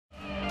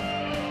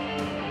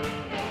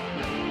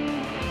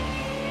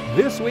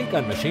This week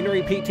on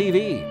Machinery Pete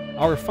TV,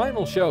 our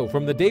final show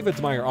from the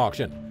Davidsmeyer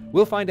auction,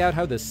 we'll find out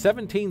how the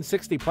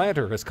 1760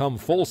 planter has come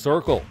full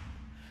circle.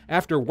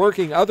 After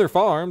working other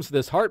farms,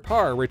 this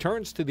Hart-Parr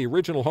returns to the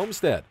original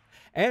homestead,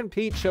 and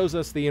Pete shows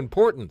us the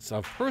importance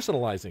of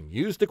personalizing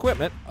used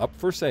equipment up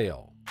for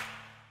sale.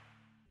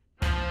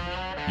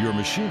 Your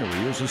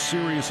machinery is a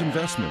serious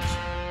investment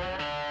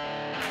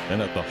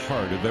and at the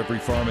heart of every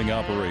farming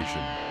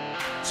operation.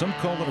 Some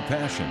call it a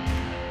passion.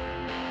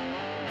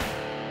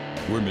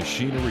 We're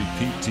Machinery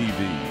Pete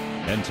TV,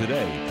 and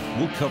today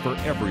we'll cover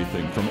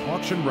everything from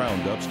auction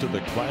roundups to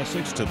the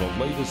classics to the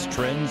latest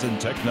trends and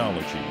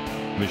technology.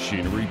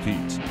 Machinery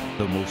Pete,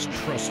 the most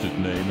trusted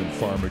name in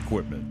farm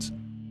equipment.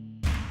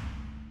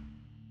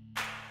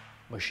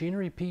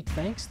 Machinery Pete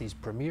thanks these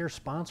premier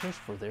sponsors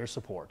for their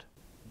support.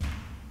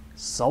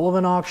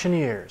 Sullivan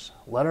Auctioneers.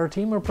 Let our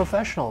team of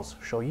professionals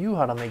show you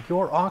how to make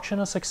your auction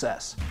a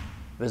success.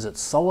 Visit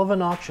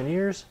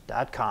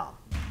sullivanauctioneers.com.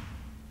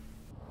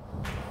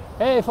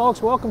 Hey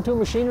folks, welcome to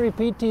Machinery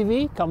Pete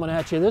TV, coming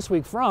at you this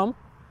week from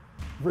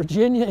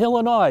Virginia,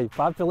 Illinois,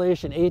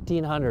 population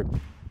 1,800.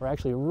 We're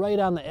actually right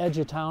on the edge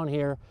of town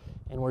here,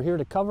 and we're here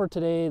to cover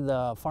today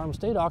the farm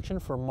state auction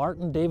for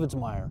Martin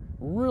Davidsmeyer.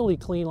 Really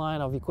clean line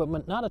of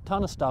equipment, not a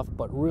ton of stuff,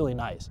 but really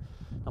nice.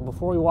 Now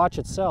before we watch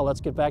it sell, let's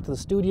get back to the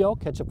studio,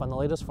 catch up on the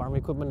latest farm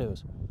equipment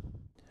news.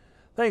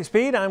 Thanks,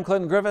 Pete. I'm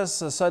Clinton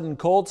Griffiths. A sudden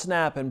cold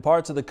snap in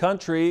parts of the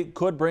country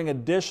could bring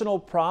additional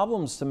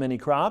problems to many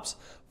crops.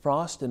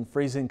 Frost and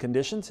freezing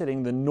conditions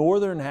hitting the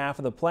northern half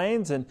of the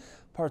plains and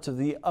parts of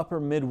the upper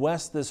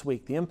Midwest this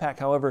week. The impact,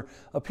 however,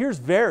 appears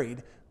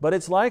varied, but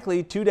it's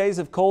likely 2 days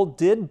of cold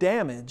did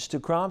damage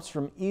to crops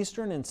from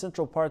eastern and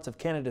central parts of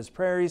Canada's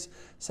prairies,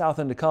 south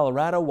into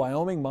Colorado,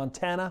 Wyoming,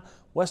 Montana,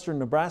 western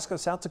Nebraska,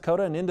 South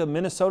Dakota, and into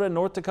Minnesota and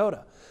North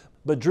Dakota.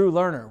 But Drew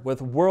Lerner with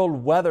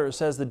World Weather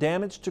says the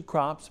damage to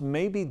crops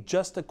may be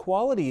just a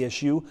quality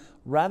issue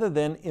rather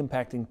than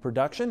impacting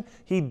production.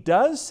 He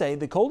does say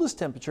the coldest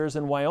temperatures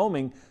in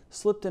Wyoming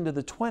slipped into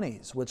the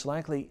 20s, which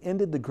likely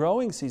ended the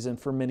growing season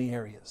for many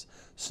areas.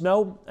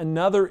 Snow,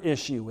 another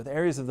issue, with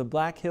areas of the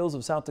Black Hills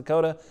of South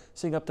Dakota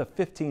seeing up to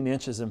 15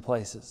 inches in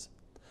places.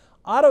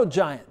 Auto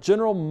giant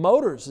General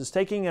Motors is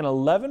taking an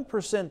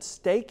 11%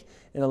 stake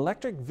in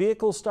electric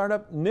vehicle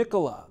startup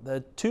Nikola. The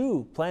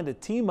two plan to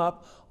team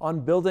up on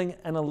building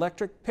an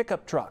electric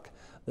pickup truck.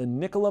 The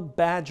Nikola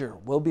Badger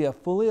will be a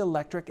fully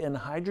electric and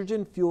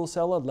hydrogen fuel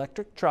cell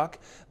electric truck.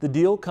 The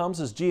deal comes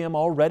as GM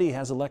already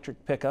has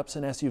electric pickups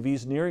and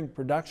SUVs nearing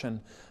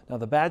production. Now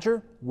the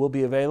Badger will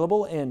be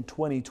available in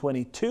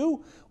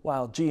 2022,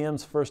 while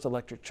GM's first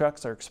electric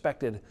trucks are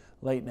expected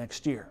late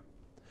next year.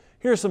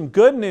 Here's some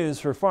good news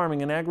for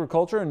farming and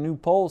agriculture. A new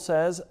poll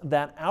says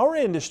that our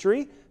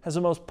industry has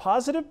the most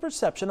positive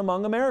perception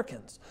among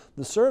Americans.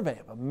 The survey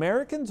of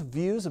Americans'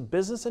 views of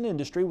business and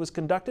industry was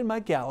conducted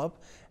by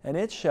Gallup, and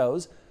it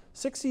shows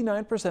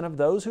 69% of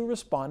those who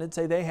responded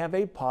say they have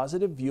a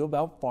positive view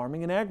about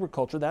farming and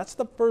agriculture. That's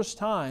the first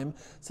time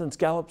since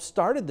Gallup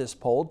started this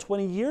poll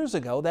 20 years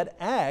ago that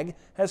ag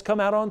has come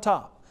out on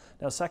top.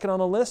 Now, second on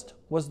the list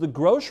was the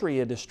grocery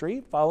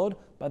industry, followed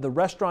by the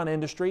restaurant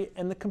industry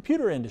and the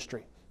computer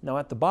industry. Now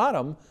at the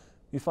bottom,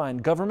 you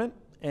find government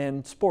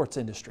and sports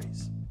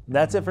industries.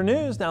 That's it for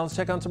news. Now let's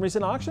check on some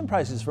recent auction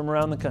prices from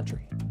around the country.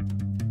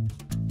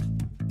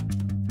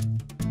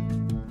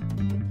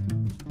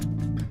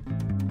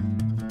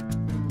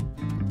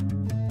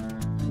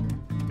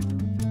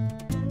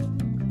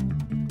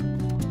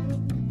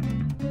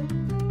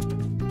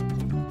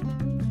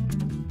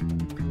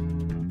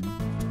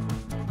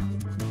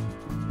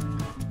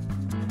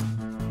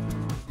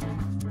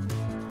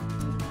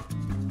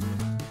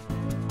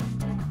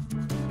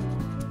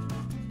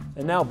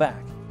 And now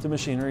back to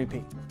Machinery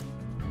Pete.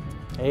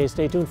 Hey,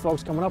 stay tuned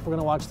folks. Coming up, we're going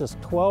to watch this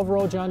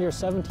 12-row John Deere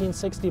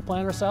 1760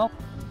 planter sell.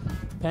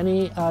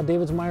 Penny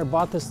Davidsmeyer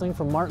bought this thing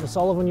from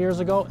Martin-Sullivan years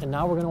ago, and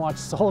now we're going to watch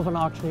Sullivan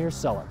Auctioneers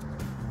sell it.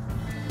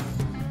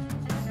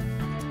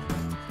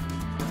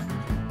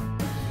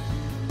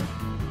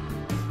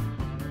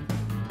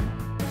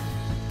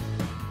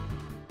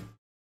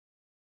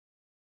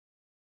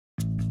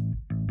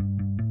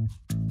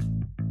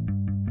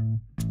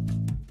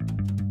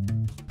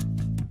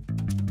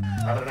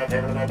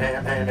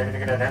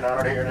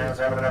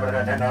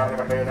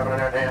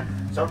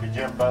 So did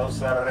Jimbo,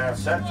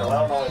 Central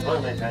Illinois,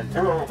 Bloomington,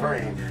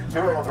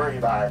 203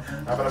 by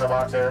the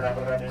box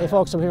there. Hey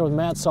folks, I'm here with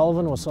Matt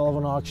Sullivan with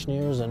Sullivan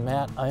Auctioneers, and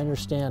Matt, I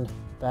understand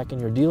back in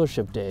your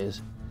dealership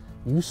days,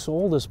 you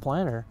sold this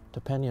planter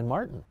to Penny and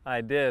Martin.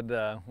 I did.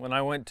 When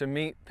I went to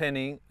meet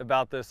Penny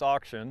about this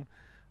auction,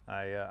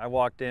 I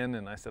walked in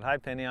and I said, "Hi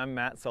Penny, I'm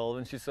Matt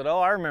Sullivan." She said, "Oh,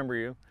 I remember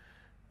you."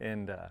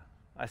 And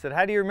I said,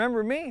 "How do you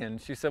remember me?" And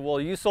she said, "Well,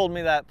 you sold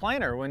me that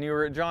planter when you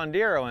were at John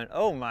Deere." I went,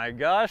 "Oh my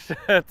gosh,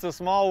 it's a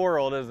small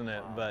world, isn't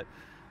it?" But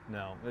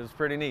no, it was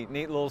pretty neat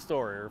little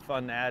story, or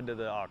fun to add to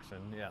the auction,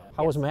 yeah.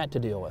 How was Matt to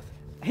deal with?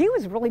 He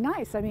was really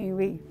nice. I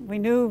mean, we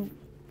knew,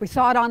 we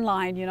saw it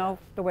online, you know,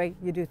 the way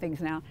you do things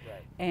now.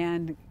 Right.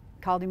 And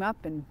called him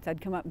up and said,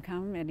 come up and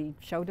come, and he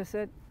showed us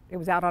it. It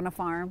was out on a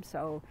farm,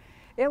 so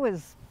it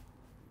was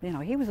you know,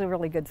 he was a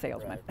really good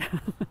salesman. Right.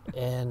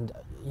 And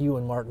you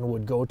and Martin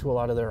would go to a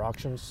lot of their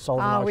auctions?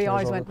 Sullivan We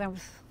always auctioneers went.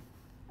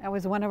 That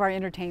was one of our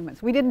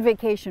entertainments. We didn't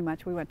vacation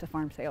much. We went to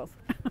farm sales.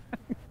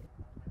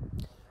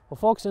 Well,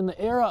 folks, in the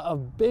era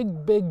of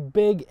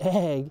big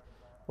ag,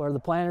 where the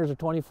planters are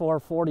 24,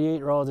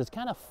 48 rows, it's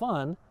kind of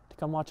fun to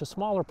come watch a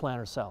smaller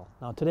planter sell.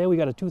 Now today we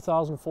got a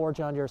 2004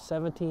 John Deere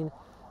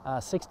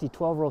 1760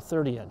 12-row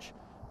 30-inch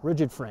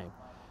rigid frame.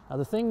 Now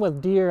the thing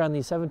with Deere on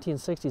these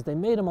 1760s, they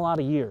made them a lot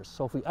of years.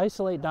 So if we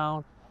isolate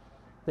down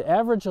the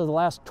average of the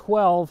last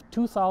 12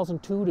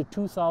 2002 to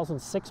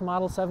 2006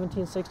 model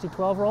 1760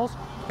 12 rows,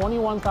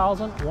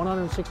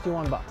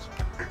 $21,161.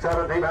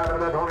 17 by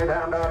 20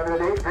 down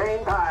to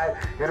 18 by.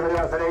 Get it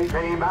just at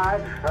 18 by.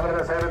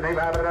 Number 17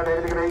 by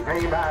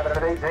 18 by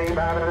 18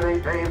 by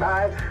 18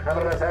 by.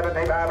 Number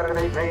 17 by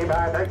 18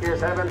 by. Thank you,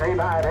 17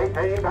 by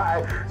 18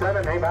 by.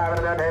 17 by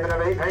 18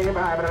 by 18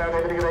 by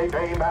 17 by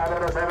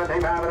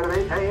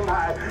 18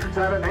 by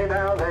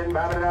 17,000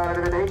 by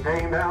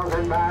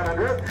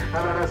 18,500.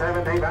 Number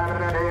 17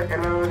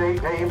 by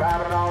 18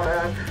 by all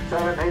done.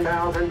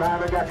 17,000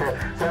 by gotcha.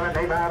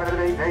 17 by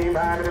 18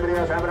 by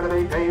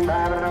 18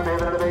 by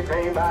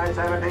 18 by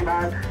 17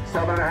 by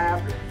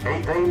 7.5,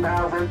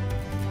 18,000.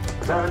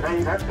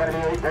 17, that's going to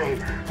be 18.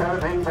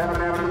 17,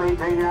 7,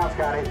 18, now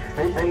Scotty.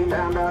 18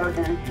 down,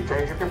 you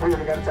change your computer,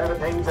 you got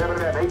 17,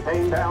 7,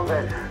 18 down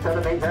there.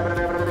 17, 7,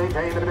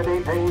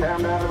 18, 18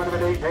 down,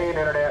 18,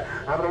 internet.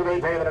 I'm going to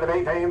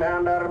 18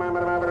 down,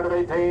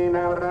 18,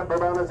 now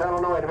bonus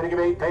Illinois,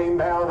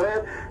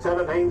 18,000.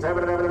 17,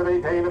 7,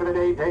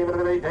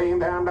 18, 18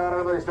 down,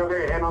 still get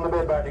your hand on the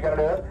bid button, you got to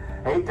do it.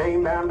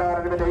 18 down,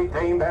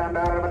 18 down,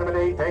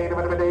 18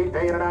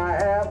 and I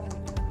have.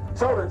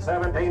 Sold at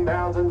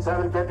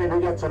 17,750. Who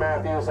gets it,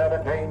 Matthew?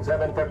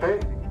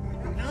 17,750.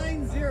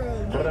 90.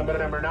 Bid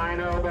number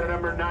 90. Bid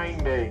number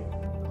 90.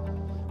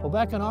 Well,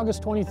 back on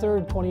August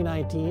 23rd,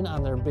 2019,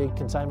 on their big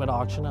consignment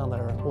auction on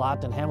their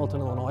lot in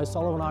Hamilton, Illinois,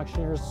 Sullivan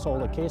Auctioneers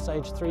sold a Case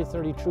IH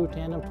 330 True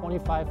Tandem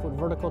 25-foot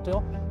vertical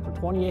till for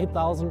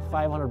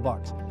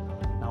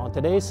 $28,500. Now, in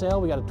today's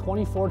sale, we got a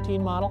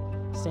 2014 model,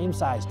 same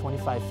size,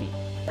 25 feet.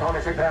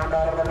 26 down,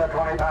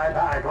 25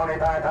 high,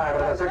 25 high,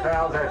 but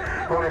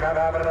 6,000. 25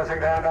 high, but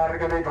 6 down, going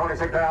to be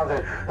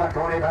 26,000.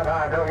 25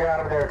 high, Bill, get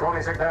out of there.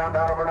 26 down,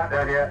 we're not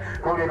done yet.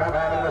 25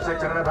 high, but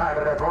 6 and a 5,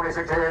 but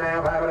 26 here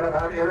now, 5 and a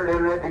 5,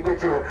 internet to get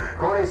you.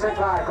 26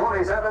 high,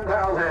 27,000.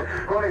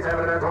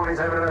 27 and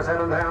 27 and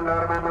 7 down,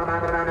 I'm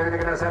going to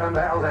get 7,000.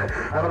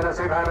 I'm going to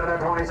say 5 and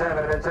 27,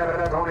 and 7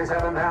 and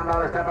 27 down,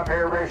 step up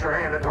here, raise your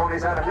hand at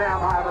 27. Now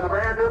 5 with a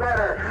brand new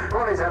better.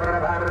 27 and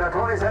a 5 and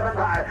 27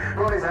 high.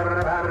 27 and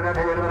a 5 and a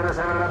 10.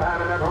 27 and a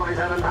 5 and a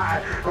 27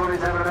 high,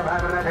 27 and a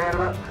 5 and a 10.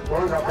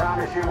 Well, I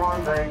promise you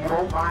one thing, you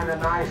won't find a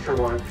nicer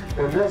one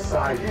than this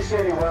size. You see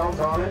any welds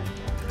on it?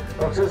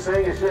 Folks, this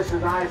thing is just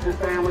as nice as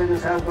family,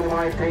 this husband and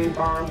wife team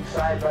farm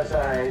side by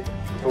side,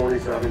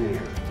 47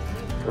 years.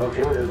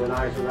 Okay, there's a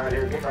nice one right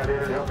here. Get right in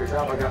and help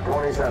yourself. I got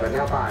 27.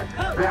 Now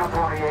 5. Now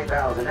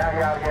 28,000. Now you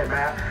out again,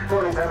 Matt.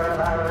 27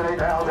 and 5 and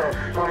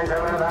 8,000.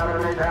 27 and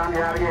 5 and 8,000. You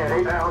out again.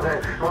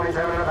 8,000.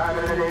 27 and 5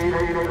 and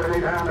 8,000.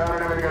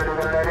 $8,000. Never going to do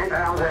that.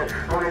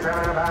 8,000.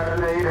 27 and 5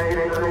 and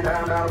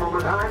 8,000.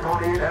 Over time.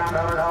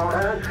 $28,000 all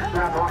done.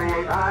 Now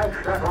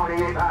 28,500. Now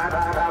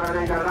 28,500.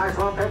 They got a nice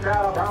one picked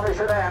out. I'll promise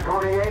you that.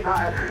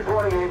 28,500.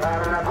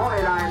 28,500.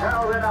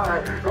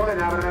 $29,000.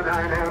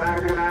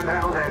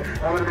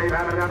 29,000. I'm going to be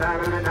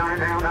 5,000. 9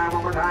 down, 9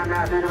 one more time.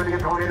 Now, you're going to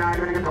get 29,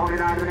 you're going to get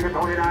 29, you're going to get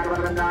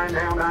 29, 9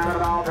 down, 9 of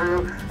it all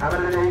through. I'm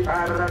going to need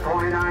 5 of it,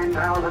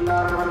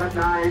 $29,000,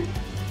 9.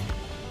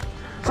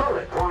 Sold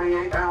it,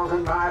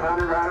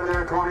 28,500 right over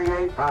there,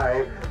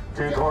 28,500.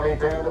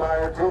 222 the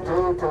buyer,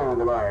 222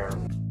 the buyer.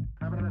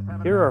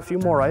 Here are a few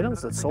more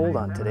items that sold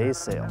on today's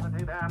sale.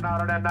 Ladies and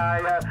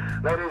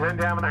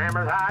gentlemen, the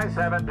hammer's high,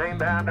 17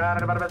 down,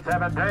 about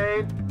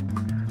 17.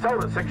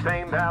 Sold at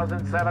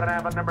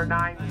 16,007 number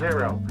 90.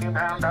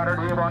 Pound dollar,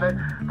 do you want it?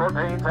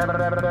 14,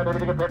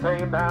 7,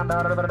 15 pound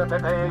dollar,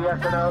 15,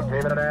 yes or no?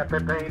 Give it at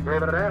 15,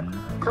 give it at.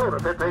 Sold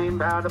at 15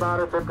 pound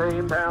about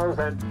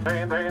 15,000.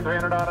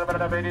 $300,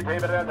 but at 80,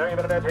 give it at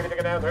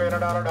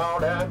 $300 all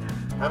done.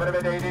 I'm going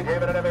to be 80,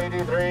 give it at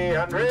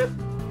 8,300.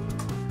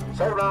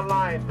 Sold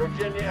online,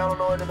 Virginia,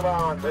 Illinois to the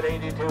bonds at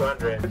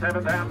 8,200.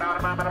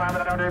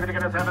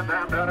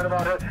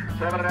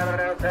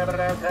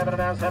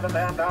 $7,000,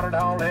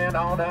 $7,000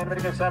 all done, we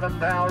get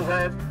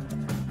 7,000.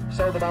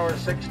 Sold the mower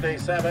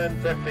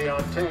 67.50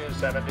 on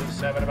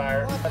 277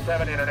 buyer.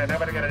 7 internet,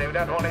 nobody gonna do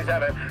that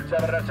 27.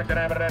 7 6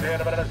 7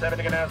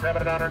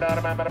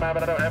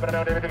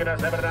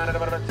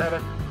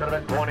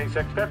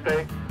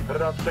 26.50. Put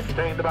it up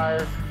 16 to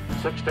buyer.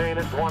 16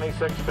 and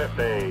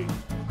 26.50.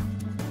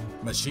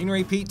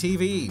 Machinery Pete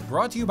TV,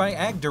 brought to you by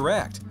Ag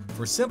Direct.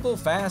 For simple,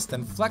 fast,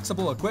 and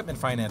flexible equipment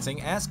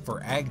financing, ask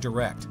for Ag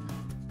Direct.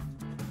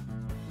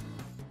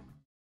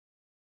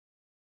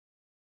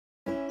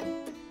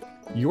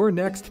 Your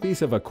next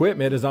piece of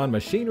equipment is on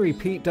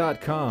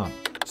MachineryPete.com.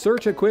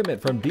 Search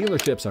equipment from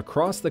dealerships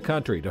across the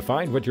country to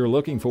find what you're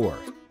looking for.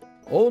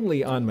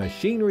 Only on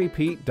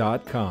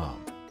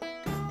MachineryPete.com.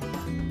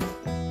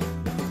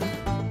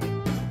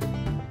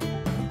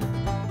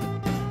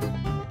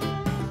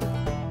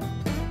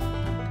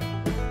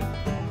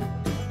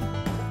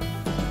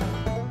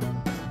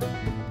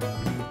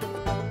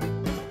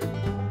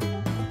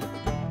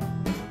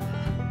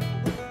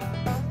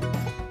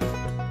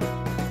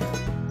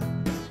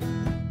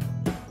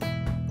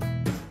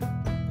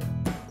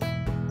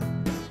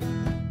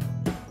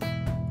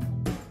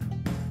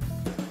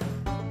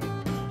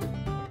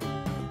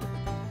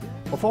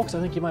 Well, folks,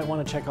 I think you might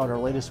want to check out our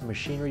latest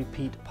Machinery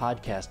Pete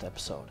podcast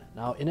episode.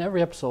 Now, in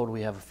every episode,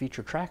 we have a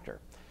featured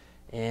tractor.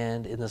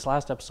 And in this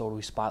last episode,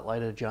 we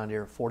spotlighted a John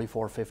Deere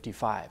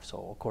 4455.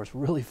 So, of course,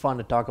 really fun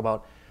to talk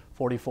about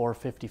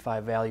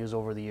 4455 values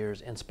over the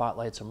years and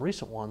spotlight some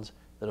recent ones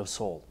that have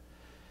sold.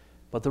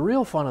 But the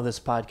real fun of this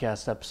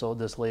podcast episode,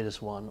 this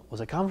latest one,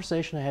 was a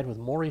conversation I had with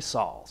Maury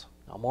Sauls.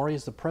 Now, Maury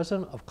is the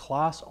president of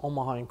Claas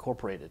Omaha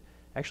Incorporated.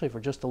 Actually,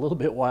 for just a little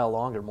bit while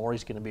longer,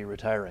 Maury's going to be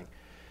retiring.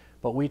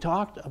 But we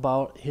talked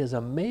about his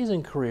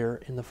amazing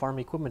career in the farm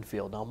equipment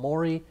field. Now,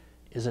 Maury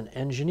is an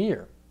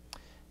engineer,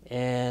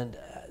 and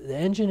the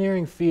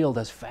engineering field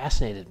has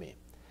fascinated me.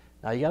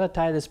 Now, you got to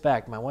tie this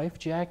back. My wife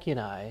Jackie and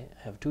I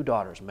have two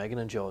daughters, Megan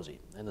and Josie.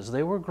 And as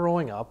they were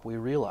growing up, we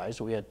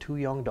realized we had two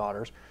young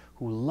daughters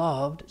who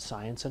loved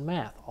science and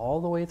math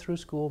all the way through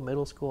school,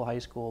 middle school, high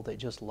school. They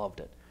just loved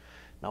it.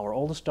 Now, our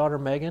oldest daughter,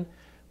 Megan,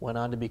 went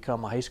on to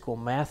become a high school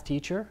math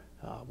teacher,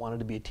 wanted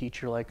to be a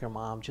teacher like her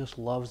mom, just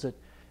loves it.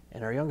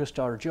 And our youngest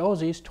daughter,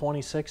 Josie's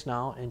 26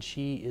 now, and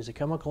she is a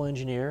chemical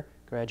engineer,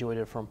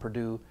 graduated from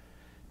Purdue.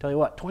 Tell you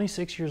what,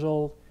 26 years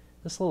old,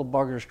 this little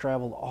bugger's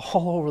traveled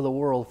all over the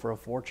world for a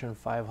Fortune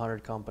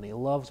 500 company,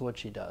 loves what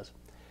she does.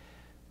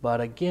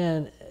 But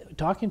again,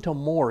 talking to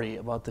Maury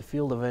about the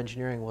field of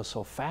engineering was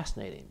so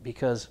fascinating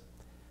because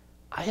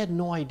I had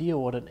no idea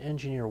what an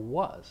engineer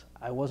was.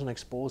 I wasn't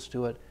exposed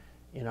to it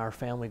in our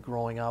family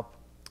growing up.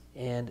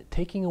 And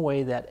taking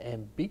away that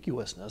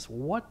ambiguousness,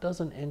 what does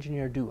an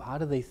engineer do? How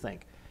do they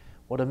think?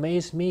 What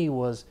amazed me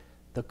was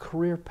the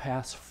career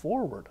paths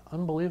forward.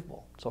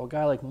 Unbelievable. So a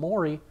guy like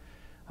Maury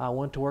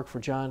went to work for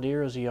John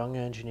Deere as a young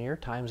engineer.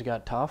 Times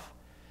got tough.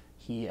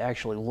 He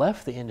actually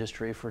left the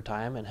industry for a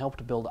time and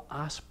helped build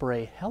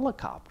Osprey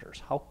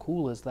helicopters. How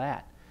cool is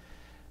that?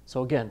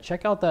 So again,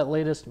 check out that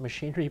latest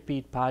Machinery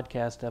Pete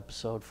podcast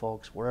episode,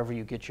 folks, wherever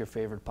you get your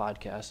favorite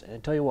podcasts. And I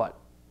tell you what,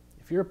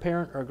 if you're a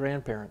parent or a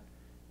grandparent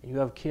and you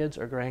have kids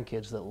or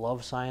grandkids that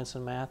love science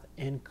and math,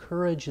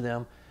 encourage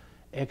them.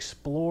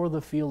 Explore the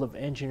field of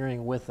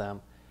engineering with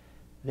them.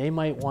 They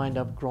might wind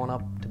up growing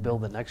up to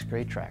build the next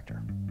great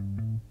tractor.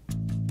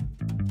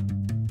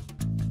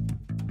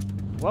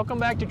 Welcome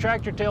back to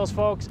Tractor Tales,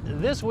 folks.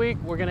 This week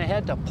we're going to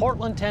head to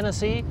Portland,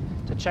 Tennessee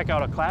to check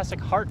out a classic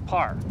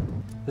Hart-Parr.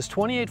 This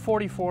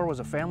 2844 was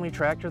a family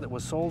tractor that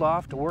was sold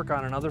off to work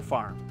on another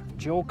farm.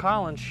 Joe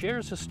Collins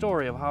shares his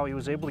story of how he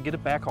was able to get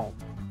it back home.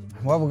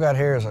 What we got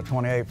here is a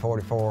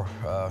 2844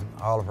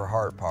 Oliver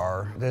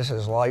Hart-Parr. This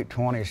is late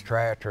 20s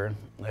tractor,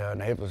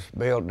 and it was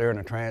built during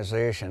the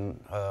transition.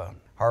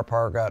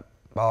 Hart-Parr got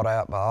bought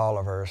out by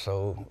Oliver,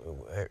 so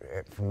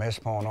from this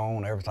point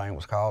on, everything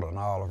was called an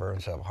Oliver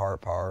instead of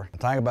Hart-Parr. The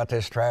thing about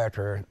this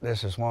tractor,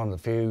 this is one of the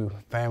few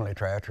family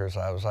tractors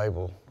I was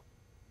able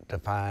to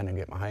find and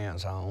get my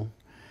hands on.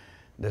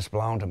 This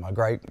belonged to my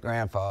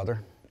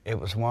great-grandfather. It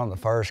was one of the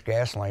first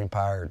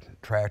gasoline-powered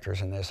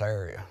tractors in this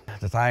area.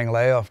 The thing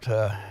left,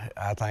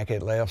 I think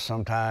it left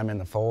sometime in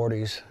the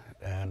 40s,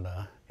 and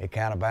it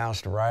kind of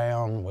bounced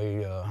around.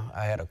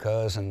 I had a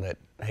cousin that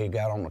he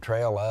got on the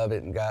trail of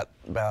it and got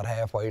about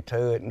halfway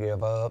to it and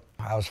gave up.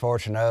 I was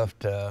fortunate enough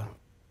to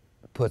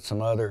put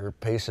some other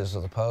pieces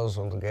of the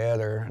puzzle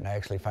together and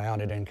actually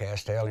found it in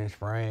Castellian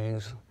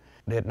Springs.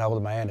 Didn't know the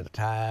man at the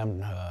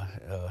time.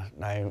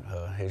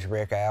 He's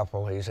Rick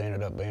Apple. He's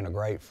ended up being a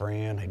great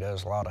friend. He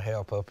does a lot of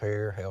help up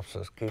here, helps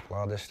us keep a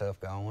lot of this stuff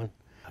going.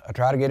 I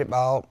tried to get it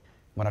bought.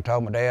 When I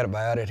told my dad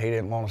about it, he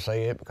didn't want to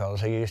see it because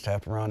he used to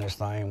have to run this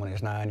thing when he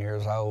was 9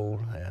 years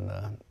old, and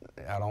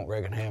I don't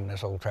reckon him and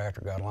this old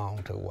tractor got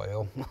along too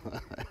well.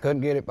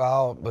 Couldn't get it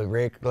bought, but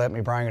Rick let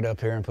me bring it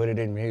up here and put it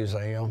in the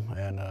museum,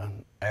 and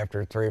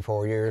after 3 or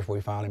 4 years, we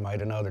finally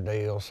made another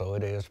deal, so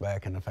it is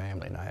back in the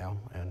family now,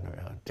 and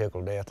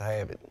tickled death to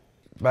have it.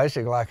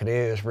 Basically, like it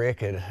is,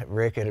 Rick had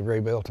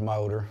rebuilt the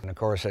motor, and of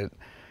course it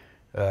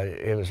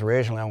was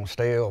originally on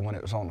steel when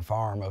it was on the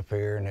farm up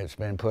here, and it's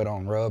been put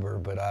on rubber,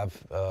 but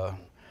the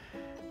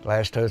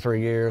last 2 or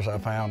 3 years I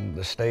found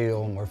the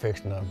steel, and we're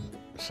fixing to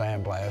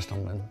sandblast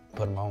them and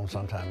put them on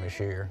sometime this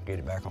year, get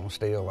it back on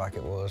steel like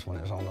it was when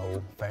it was on the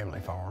old family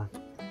farm.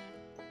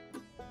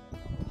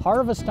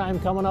 Harvest time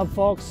coming up,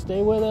 folks.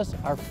 Stay with us.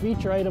 Our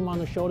feature item on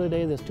the show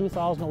today, this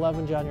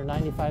 2011 John Deere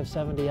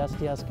 9570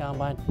 SDS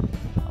Combine,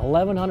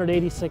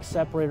 1,186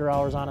 separator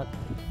hours on it.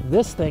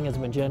 This thing has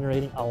been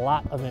generating a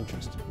lot of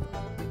interest.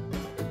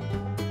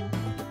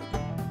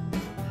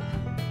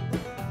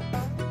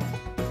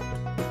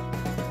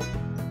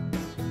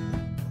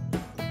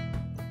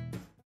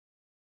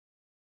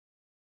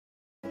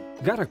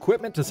 Got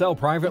equipment to sell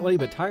privately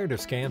but tired of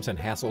scams and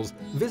hassles?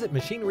 Visit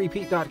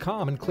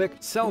MachineryPete.com and click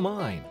Sell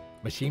Mine.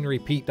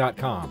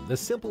 MachineryPete.com, the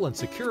simple and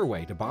secure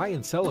way to buy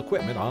and sell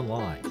equipment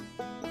online.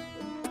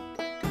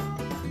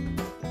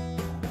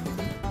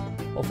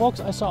 Well, folks,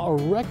 I saw a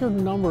record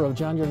number of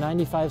John Deere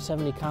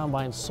 9570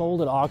 combines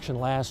sold at auction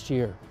last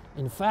year.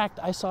 In fact,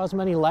 I saw as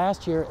many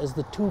last year as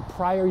the 2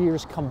 prior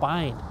years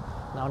combined.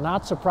 Now,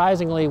 not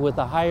surprisingly, with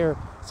the higher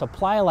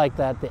supply like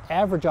that, the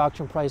average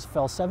auction price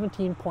fell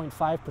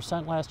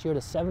 17.5% last year to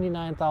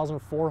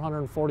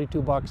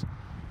 $79,442.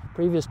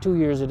 Previous 2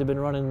 years it had been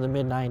running in the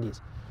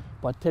mid-90s.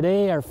 But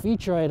today our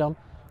feature item,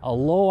 a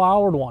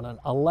low-houred one, an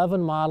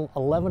 11 model,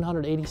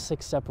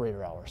 1186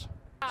 separator hours.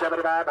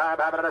 75,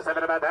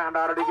 75 down,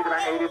 dollar, to get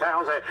back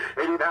 80,000,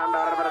 80 down,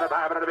 dollar,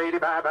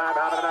 585,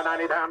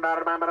 90 down,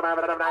 dollar,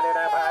 95,000,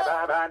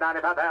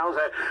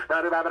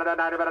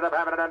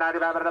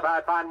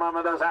 95, find one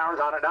of those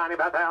hours on it,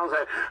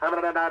 95,000,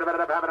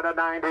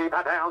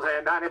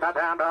 95,000, 95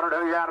 down, dollar, do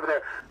you out of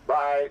there?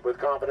 Buy with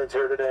confidence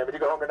here today. When you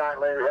go home tonight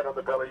and lay your head on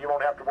the pillow, you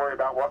won't have to worry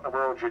about what in the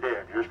world you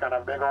did. You just got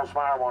a big old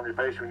smile on your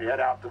face when you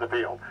head out to the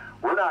field.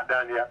 We're not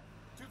done yet.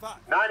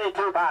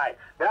 92.5,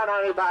 down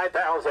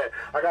 95,000.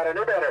 I got a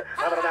new bidder.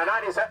 I'm going to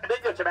 97.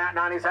 Did get you about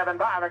 97.5.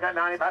 I got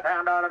 95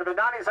 pound dollar to be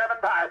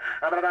 97.5.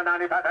 I'm going to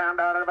 95 pound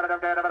dollar. I'm going to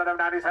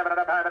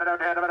 97.5. I'm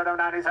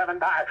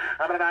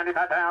going to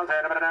 95,000.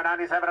 I'm going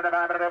to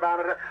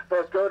 97.5.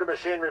 Let's go to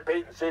Machine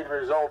Repeat and see the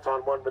results on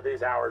one with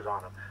these hours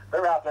on them.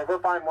 They're out there. Go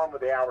find one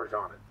with the hours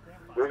on it.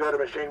 We go to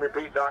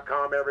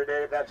machinerepeat.com every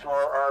day. That's where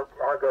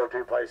our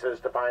go-to place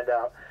is to find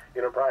out,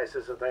 you know,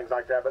 prices and things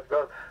like that. But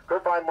go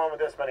find one with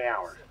this many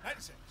hours.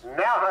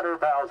 Now $100,000.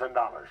 Now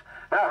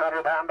 $100,000.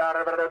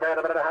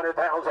 100,000.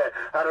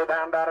 $100,000.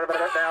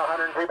 Now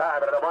 102.5.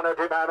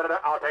 102.5.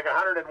 I'll take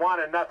 101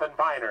 and nothing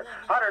finer.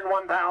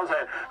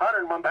 101,000. 101,000.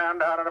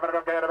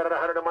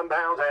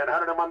 101,000.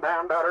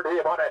 101,000. Do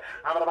you want it?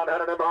 I'm going to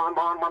 101,000.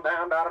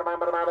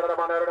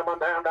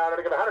 101,000. To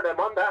give 101,000.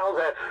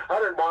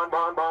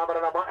 101,000.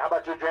 How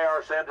about you, J.R.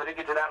 Sims? Did he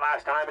get you that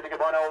last time? Did he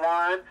get 101?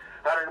 101,000.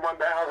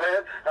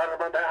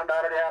 101,000.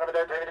 Out of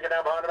there, taking it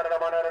down. 101,000.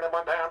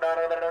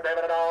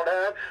 David it all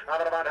done. I'm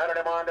going to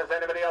 101. Does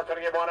anybody else want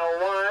to give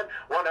 101?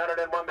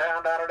 101,000.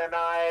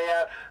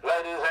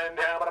 Ladies and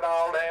gentlemen,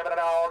 David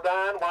it all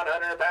done.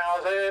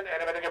 100,000.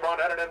 Anybody give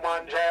 101?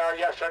 J.R.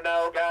 Yes or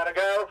no? Gotta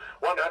go.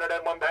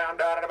 101,000.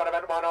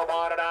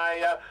 101.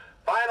 And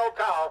final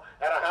call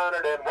at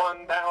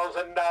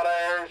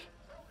 $101,000.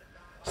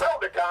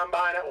 Sold the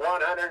combine at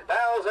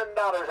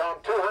 $100,000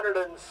 on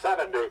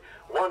 270.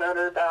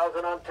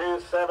 100,000 on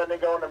 270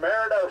 going to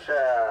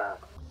Meridosha.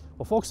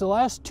 Well, folks, the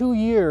last 2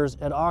 years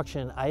at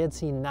auction, I had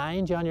seen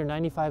 9 John Deere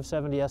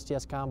 9570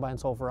 STS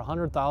combines sold for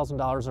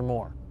 $100,000 or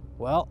more.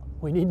 Well,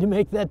 we need to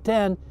make that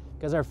 10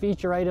 because our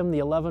feature item, the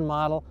 11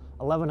 model,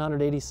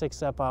 1186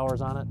 SEP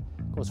hours on it,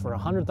 goes for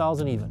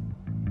 $100,000 even.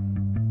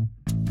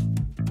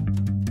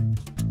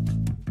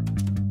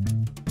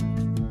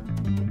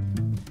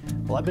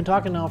 Well, I've been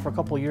talking now for a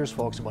couple of years,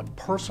 folks, about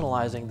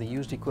personalizing the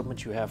used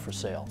equipment you have for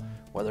sale,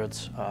 whether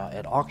it's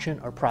at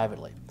auction or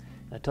privately.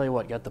 And I tell you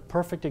what, got the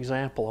perfect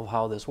example of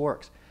how this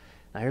works.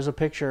 Now here's a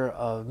picture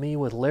of me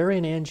with Larry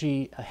and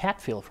Angie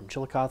Hatfield from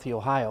Chillicothe,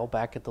 Ohio,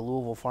 back at the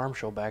Louisville Farm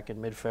Show back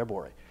in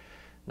mid-February.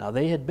 Now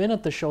they had been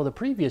at the show the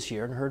previous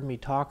year and heard me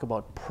talk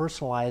about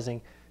personalizing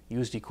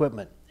used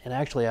equipment. And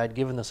actually I'd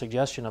given the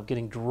suggestion of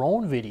getting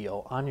drone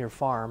video on your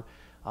farm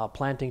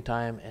planting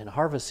time and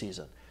harvest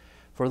season,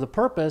 for the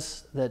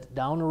purpose that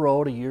down the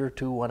road, a year or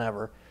two,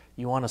 whenever,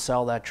 you want to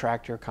sell that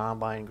tractor,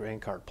 combine, grain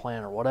cart,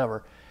 planter,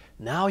 whatever.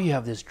 Now you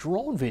have this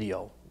drone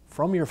video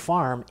from your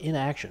farm in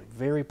action,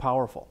 very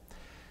powerful.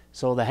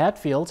 So the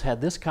Hatfields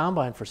had this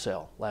combine for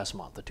sale last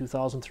month, the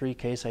 2003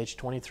 Case H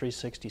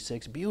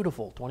 2366,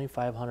 beautiful,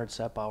 2,500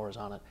 SEP hours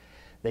on it.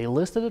 They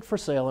listed it for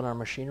sale on our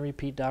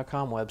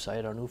machinerepeat.com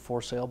website, our new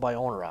for sale by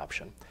owner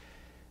option.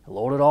 I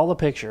loaded all the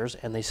pictures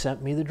and they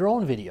sent me the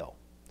drone video.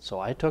 So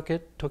I took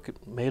it,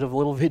 made a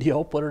little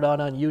video, put it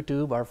out on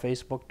YouTube, our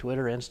Facebook,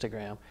 Twitter,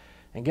 Instagram,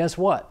 and guess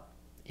what?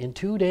 In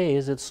 2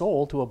 days, it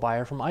sold to a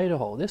buyer from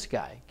Idaho. This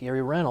guy,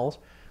 Gary Reynolds,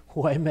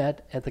 who I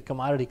met at the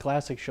Commodity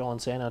Classic show in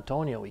San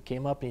Antonio. He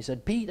came up and he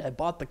said, "Pete, I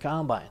bought the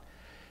combine."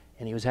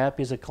 And he was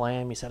happy as a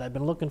clam. He said, "I've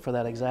been looking for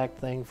that exact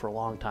thing for a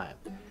long time."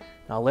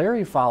 Now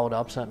Larry followed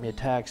up, sent me a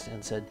text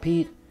and said,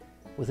 "Pete,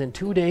 within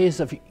 2 days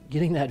of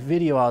getting that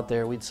video out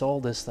there, we'd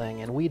sold this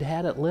thing, and we'd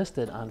had it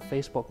listed on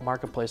Facebook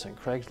Marketplace and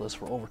Craigslist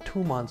for over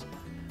 2 months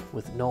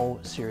with no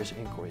serious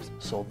inquiries."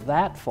 So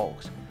that,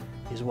 folks,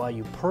 is why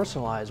you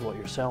personalize what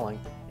you're selling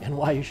and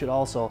why you should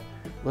also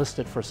list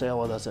it for sale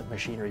with us at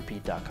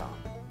machinerepeat.com.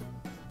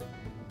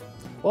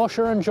 Well,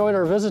 sure enjoyed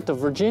our visit to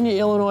Virginia,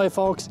 Illinois,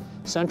 folks,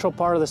 central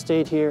part of the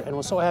state here, and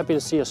was so happy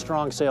to see a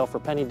strong sale for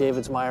Penny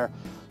Davidsmeyer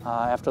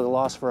after the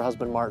loss of her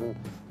husband, Martin.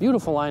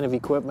 Beautiful line of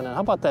equipment, and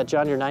how about that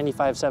John Deere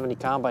 9570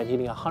 combine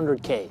hitting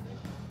 100K.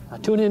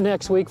 Tune in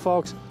next week,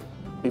 folks.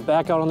 Be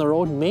back out on the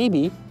road,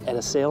 maybe at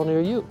a sale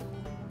near you.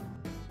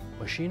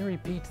 Machinery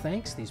Pete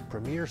thanks these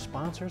premier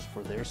sponsors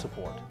for their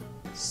support.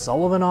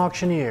 Sullivan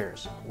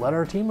Auctioneers. Let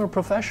our team of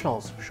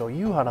professionals show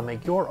you how to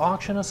make your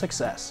auction a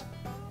success.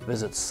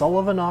 Visit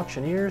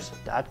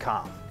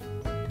sullivanauctioneers.com.